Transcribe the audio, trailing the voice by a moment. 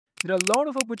There are a lot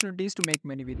of opportunities to make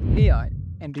money with AI,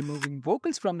 and removing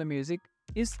vocals from the music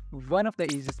is one of the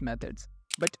easiest methods.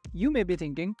 But you may be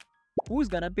thinking, who's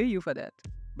gonna pay you for that?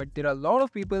 But there are a lot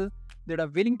of people that are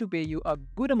willing to pay you a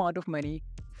good amount of money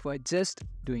for just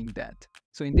doing that.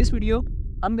 So in this video,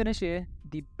 I'm gonna share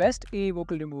the best AI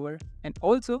vocal remover and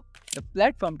also the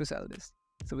platform to sell this.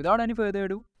 So without any further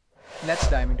ado, let's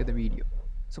dive into the video.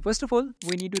 So first of all,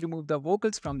 we need to remove the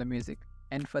vocals from the music,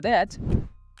 and for that,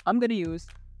 I'm gonna use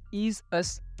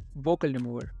Easeus vocal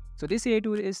remover. So this AI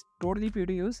tool is totally free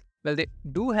to use. Well, they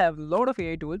do have a lot of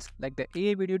AI tools like the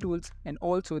AI video tools and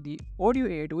also the audio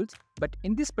AI tools, but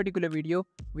in this particular video,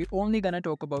 we're only gonna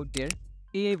talk about their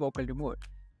AI vocal remover.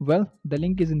 Well, the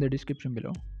link is in the description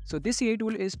below. So this AI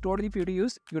tool is totally free to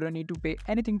use. You don't need to pay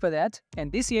anything for that.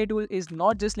 And this AI tool is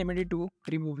not just limited to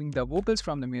removing the vocals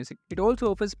from the music. It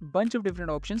also offers a bunch of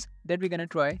different options that we're gonna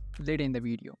try later in the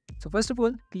video. So first of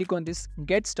all, click on this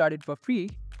Get Started for Free,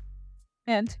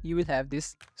 and you will have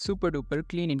this super duper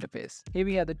clean interface. Here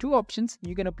we have the two options.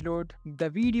 You can upload the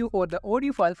video or the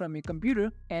audio file from your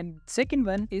computer, and second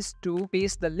one is to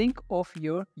paste the link of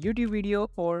your YouTube video,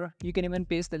 or you can even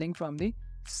paste the link from the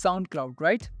SoundCloud,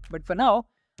 right? But for now,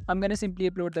 I'm gonna simply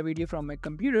upload the video from my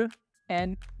computer,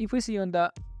 and if we see on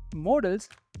the models,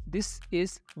 this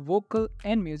is vocal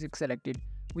and music selected.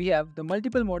 We have the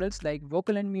multiple models like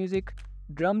vocal and music,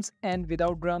 drums and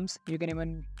without drums. You can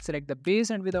even select the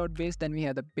bass and without bass. Then we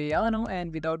have the piano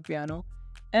and without piano,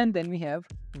 and then we have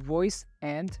voice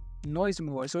and noise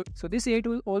remover. So this AI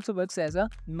tool also works as a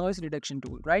noise reduction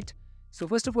tool, right? So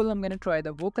first of all, I'm gonna try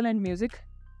the vocal and music,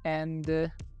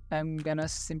 and I'm gonna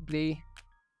simply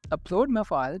upload my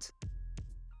files.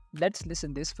 Let's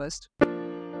listen this first.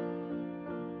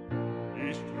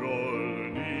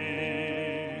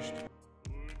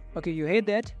 Okay, you heard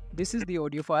that? This is the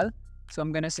audio file. So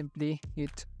I'm gonna simply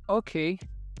hit OK.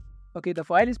 Okay, the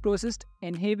file is processed,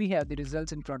 and here we have the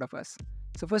results in front of us.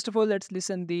 So first of all, let's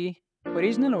listen the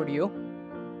original audio.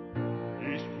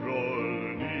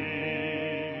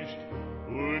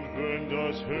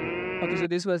 Okay, so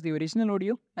this was the original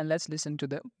audio, and let's listen to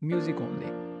the music only.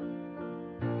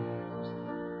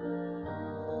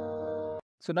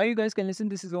 So now you guys can listen.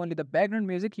 This is only the background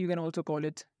music. You can also call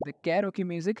it the karaoke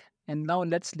music. And now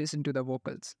let's listen to the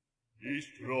vocals. Ich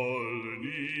trolle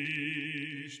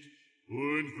nicht,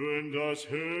 und wenn das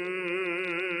Herz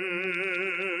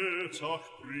auch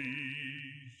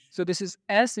bricht. So this is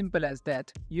as simple as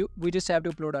that. We just have to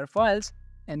upload our files,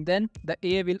 and then the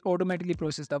AI will automatically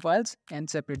process the files and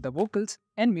separate the vocals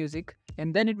and music,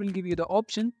 and then it will give you the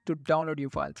option to download your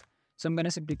files. So I'm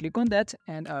gonna simply click on that,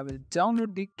 and I will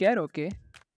download the karaoke.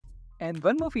 And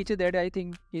one more feature that I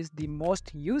think is the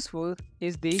most useful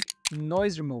is the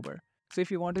noise remover. So if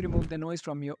you want to remove the noise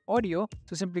from your audio,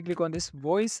 so simply click on this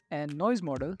voice and noise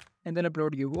model, and then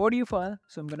upload your audio file.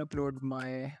 So I'm gonna upload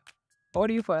my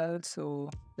audio file. So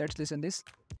let's listen this.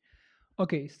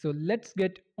 Okay, so let's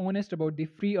get honest about the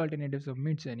free alternatives of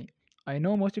Midjourney. I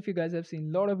know most of you guys have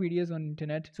seen a lot of videos on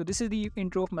internet. So this is the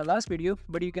intro of my last video,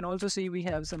 but you can also see we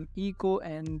have some echo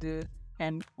and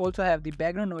also have the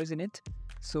background noise in it.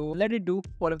 So let it do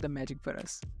all of the magic for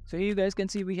us. So here you guys can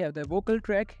see we have the vocal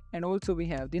track, and also we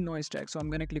have the noise track. So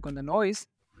I'm gonna click on the noise.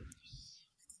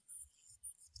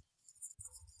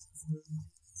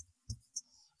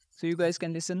 So you guys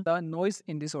can listen the noise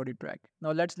in this audio track.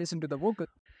 Now let's listen to the vocal.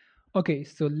 Okay,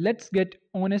 so let's get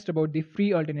honest about the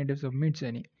free alternatives of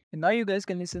Midjourney. And now you guys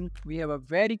can listen. We have a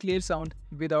very clear sound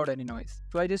without any noise.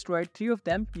 So I just tried 3 of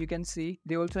them. You can see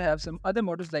they also have some other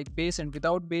models like bass and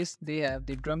without bass. They have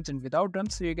the drums and without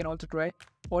drums. So you can also try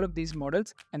all of these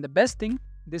models. And the best thing,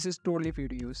 this is totally free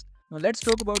to use. Now let's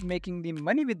talk about making the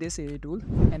money with this AI tool.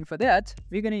 And for that,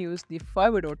 we're gonna use the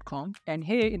fiverr.com. And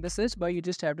here in the search bar, you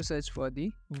just have to search for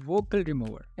the vocal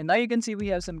remover. And now you can see we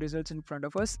have some results in front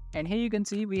of us. And here you can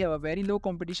see we have a very low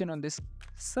competition on this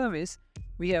service.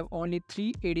 We have only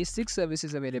 386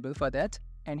 services available for that.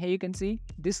 And here you can see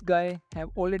this guy have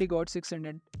already got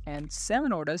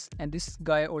 607 orders, and this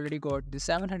guy already got the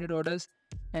 700 orders,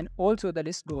 and also the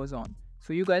list goes on.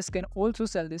 So you guys can also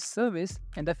sell this service,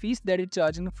 and the fees that it's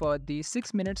charging for the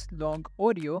 6 minutes long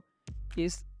audio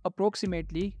is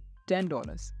approximately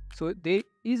 $10. So there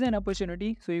is an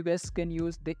opportunity. So you guys can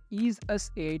use the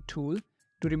Easeus Ai tool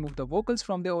to remove the vocals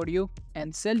from the audio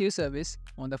and sell your service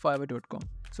on the fiverr.com.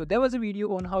 So there was a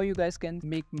video on how you guys can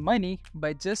make money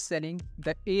by just selling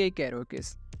the AI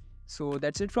karaokes. So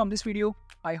that's it from this video.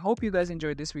 I hope you guys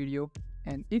enjoyed this video,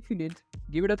 and if you did,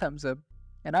 give it a thumbs up,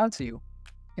 and I'll see you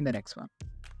in the next one.